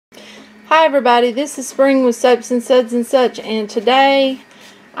Hi everybody, this is Spring with Soaps and Suds and Such, and today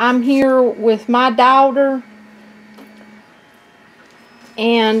I'm here with my daughter,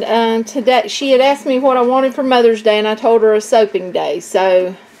 and today she had asked me what I wanted for Mother's Day, and I told her a soaping day.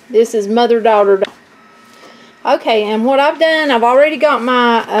 So this is mother-daughter. Okay, and what I've done, I've already got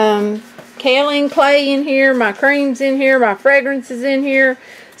my kaolin clay in here, my creams in here, my fragrances in here,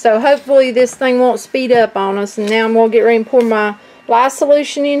 so hopefully this thing won't speed up on us. And now I'm going to get ready and pour my lye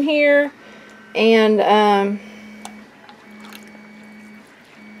solution in here. And I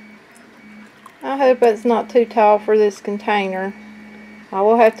hope it's not too tall for this container. I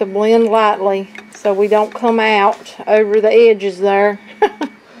will have to blend lightly so we don't come out over the edges there.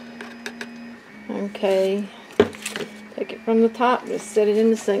 Okay, take it from the top, just set it in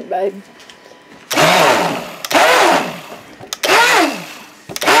the sink, babe.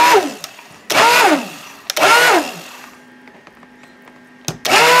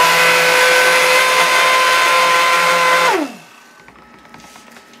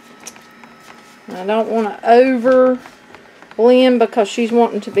 I don't want to over blend because she's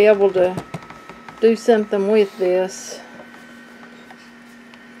wanting to be able to do something with this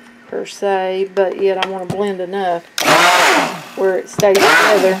per se, but yet I want to blend enough where it stays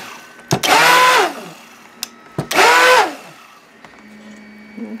together.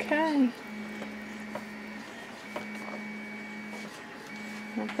 Okay.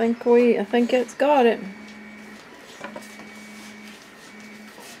 I think it's got it.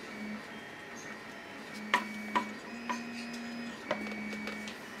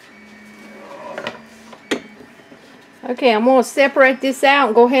 Okay, I'm going to separate this out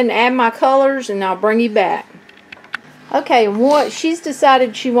and go ahead and add my colors, and I'll bring you back. Okay, and what she's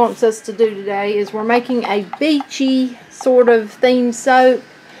decided she wants us to do today is we're making a beachy sort of themed soap.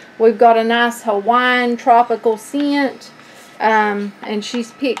 We've got a nice Hawaiian tropical scent, and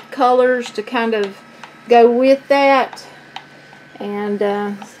she's picked colors to kind of go with that.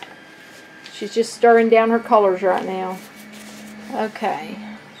 And she's just stirring down her colors right now. Okay.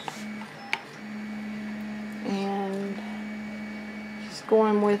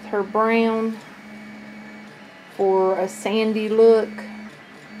 Going with her brown for a sandy look.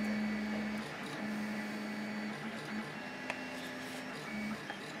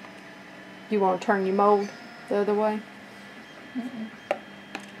 You want to turn your mold the other way? Mm-mm.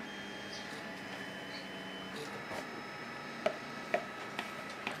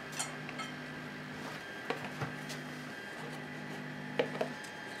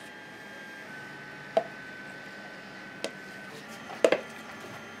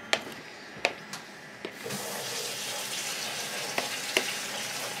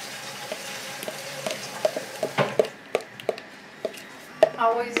 I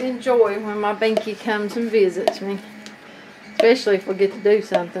always enjoy when my binky comes and visits me, especially if we get to do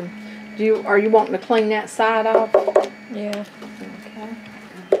something. Are you wanting to clean that side off? Yeah. Okay.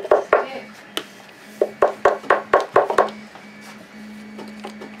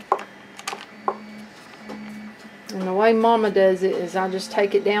 And the way Mama does it is I just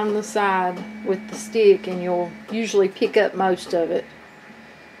take it down the side with the stick, and you'll usually pick up most of it.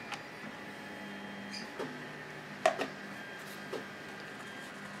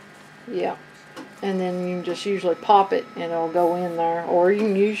 Yeah, and then you just usually pop it and it'll go in there, or you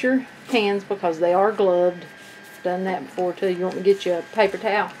can use your hands because they are gloved. Done that before too. You want me to get you a paper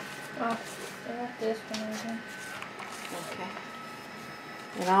towel? Oh, I got this one over. Okay.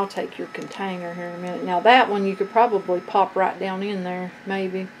 And I'll take your container here in a minute. Now that one you could probably pop right down in there,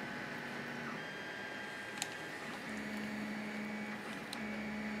 maybe.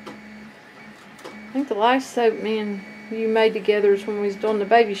 I think the last soap me and you made together is when we was doing the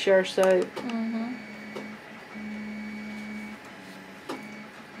baby shower soap. Mm-hmm.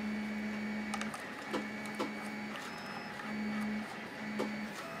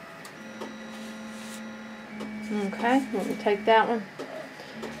 Okay, let me take that one.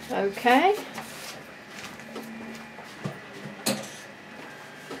 Okay.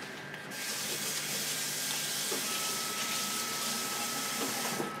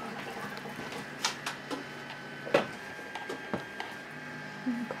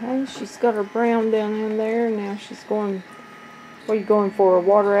 Okay, she's got her brown down in there. Now she's going, what are you going for, a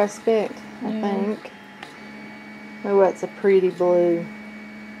water aspect, I think. Oh, that's a pretty blue.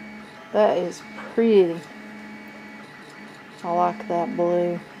 That is pretty. I like that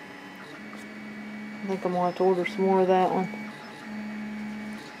blue. I think I'm going to have to order some more of that one.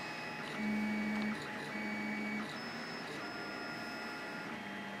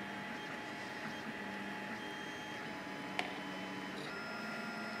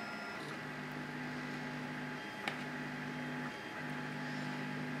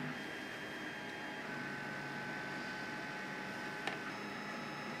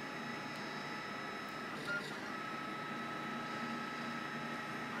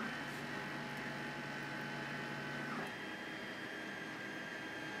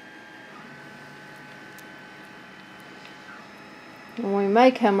 And we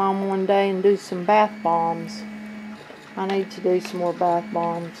may come on one day and do some bath bombs. I need to do some more bath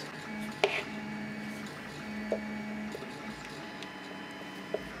bombs.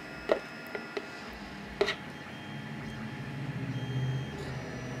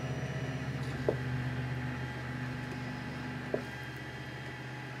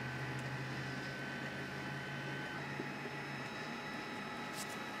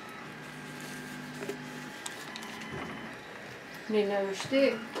 Need another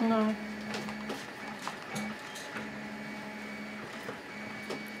stick? No.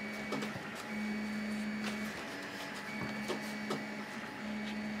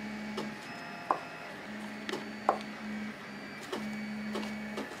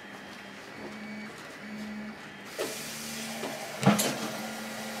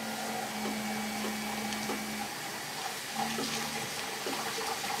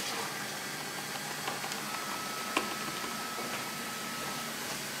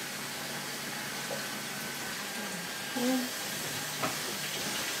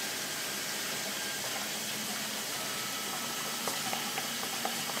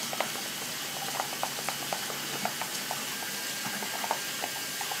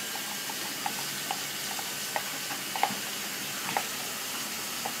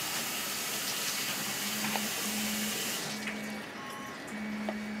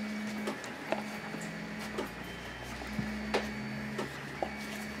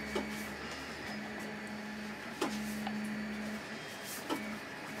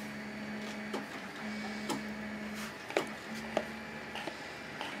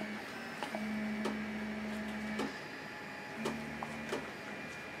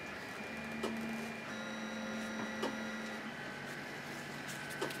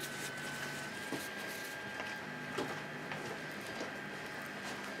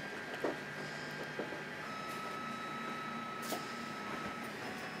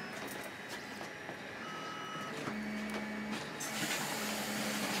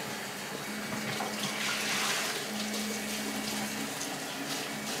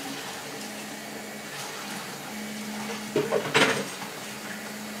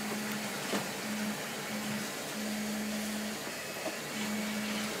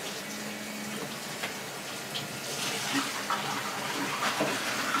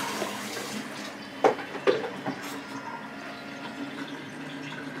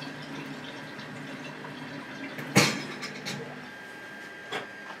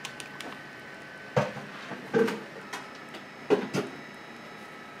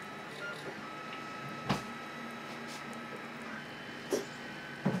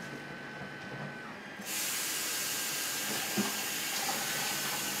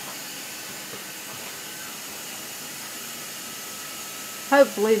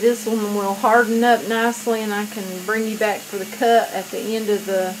 Hopefully this one will harden up nicely and I can bring you back for the cut at the end of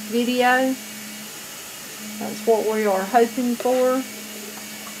the video. That's what we are hoping for.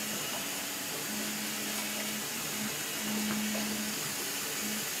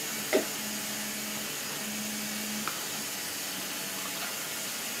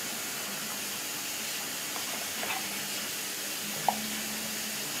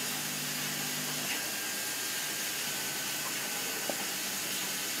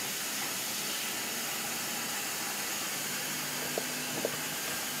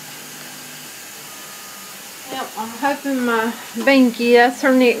 Yep, I'm hoping my Binky, that's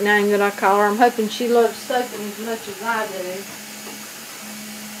her nickname that I call her, I'm hoping she loves soaping as much as I do.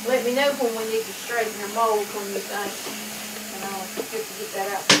 Let me know when we need to straighten her mold when you think, and I'll have to get that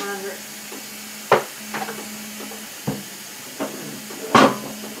out from under it.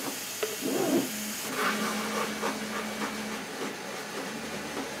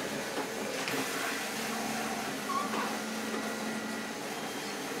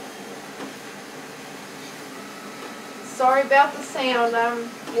 Sorry about the sound. I'm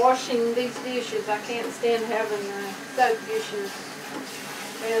washing these dishes. I can't stand having the soap dishes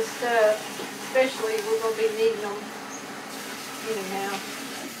messed up. Especially we're going to be needing them anyhow.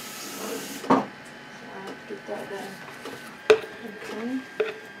 So I'll have to get that done. Okay.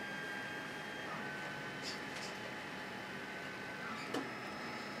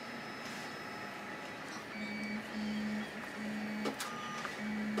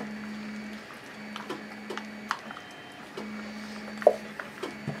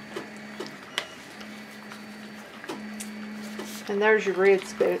 And there's your red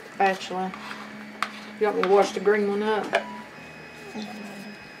spatula. You want me to wash the green one up?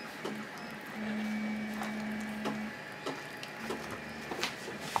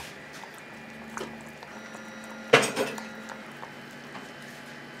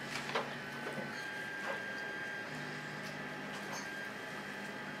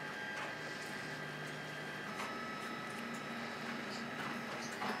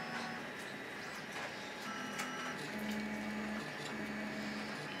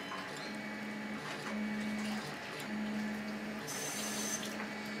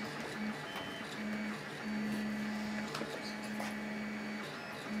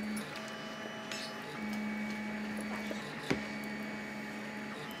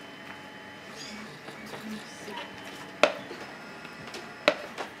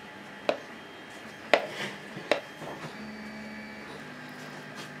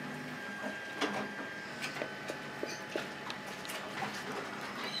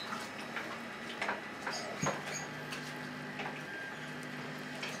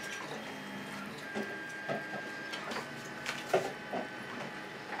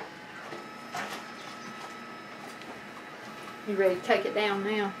 You ready to take it down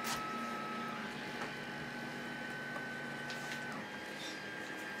now?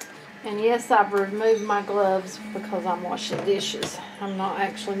 And yes, I've removed my gloves because I'm washing dishes. I'm not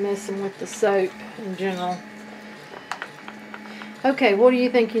actually messing with the soap in general. Okay, what do you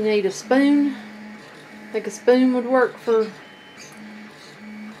think you need? A spoon? Think a spoon would work for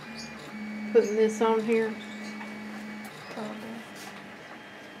putting this on here? Probably.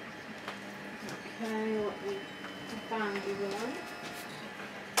 Okay, let me find you one.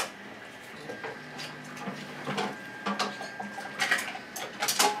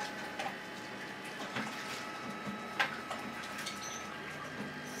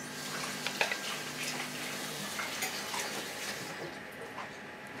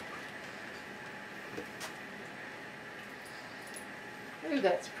 Ooh,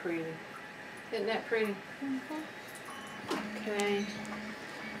 that's pretty. Isn't that pretty? Okay.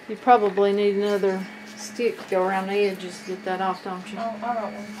 You probably need another stick to go around the edges to get that off, don't you? Oh, I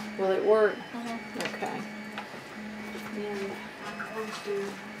got one. Will it work? Mm-hmm. Okay. And I'm going to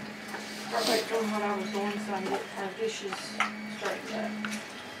start back doing what I was doing so I can get our dishes straightened up.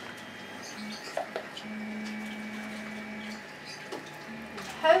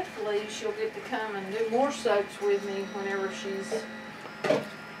 Hopefully she'll get to come and do more soaps with me whenever she's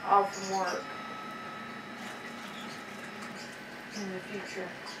off from work in the future.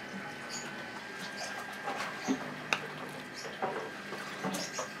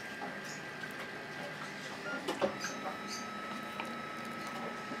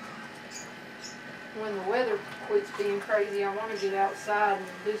 When the weather quits being crazy, I want to get outside and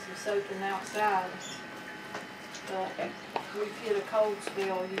do some soaking outside. But we've hit a cold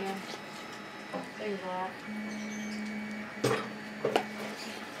spell again. Seems like.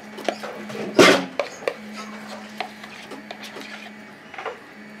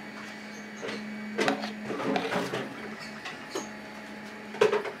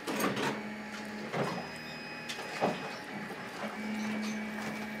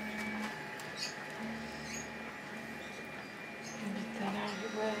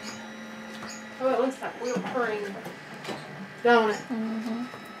 Oh, it looks like whipped cream, don't it? Mm-hmm.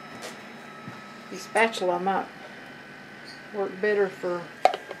 The spatula might work better for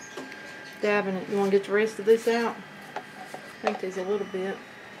dabbing it. You want to get the rest of this out? I think there's a little bit.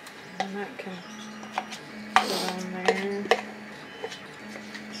 And that can put on there.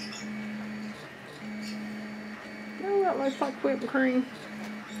 Oh, that looks like whipped cream.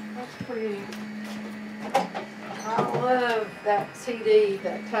 That's pretty. I love that CD,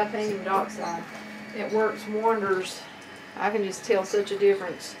 that titanium dioxide. It works wonders. I can just tell such a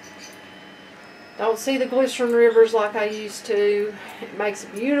difference. Don't see the glycerin rivers like I used to. It makes a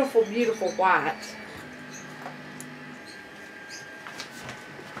beautiful, beautiful white.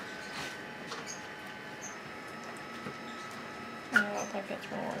 I don't think it's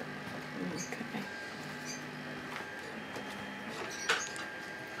gonna work. Okay.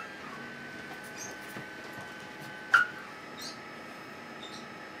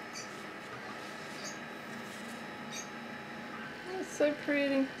 That's so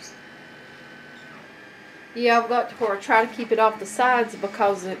pretty. Yeah, I've got to where I try to keep it off the sides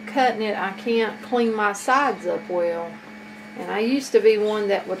because of cutting it, I can't clean my sides up well. And I used to be one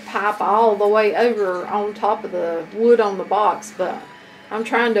that would pipe all the way over on top of the wood on the box, but I'm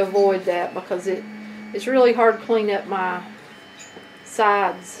trying to avoid that because it's really hard to clean up my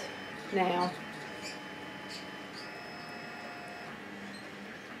sides now.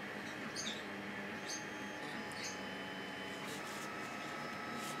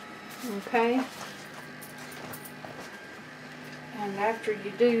 Okay. And after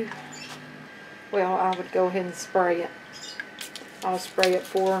you do, well, I would go ahead and spray it. I'll spray it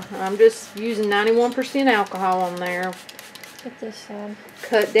for her. I'm just using 91% alcohol on there. Get this side.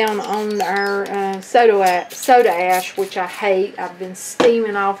 Cut down on our soda ash, which I hate. I've been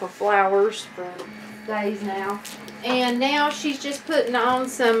steaming off of flowers for days now. And now she's just putting on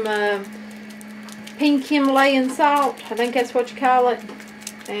some pink Himalayan salt. I think that's what you call it.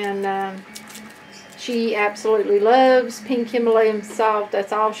 And she absolutely loves pink Himalayan salt.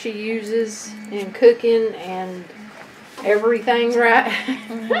 That's all she uses in cooking and everything, right?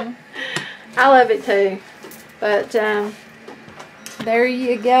 Mm-hmm. I love it too. But There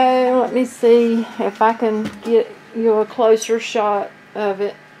you go. Let me see if I can get you a closer shot of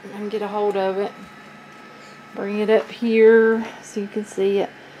it and get a hold of it. Bring it up here so you can see it.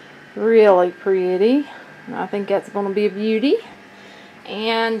 Really pretty. I think that's going to be a beauty.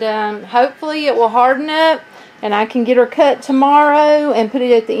 And hopefully it will harden up and I can get her cut tomorrow and put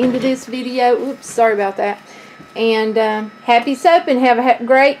it at the end of this video. Oops, sorry about that. And happy soaping. Have a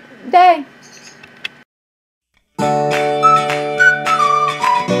great day.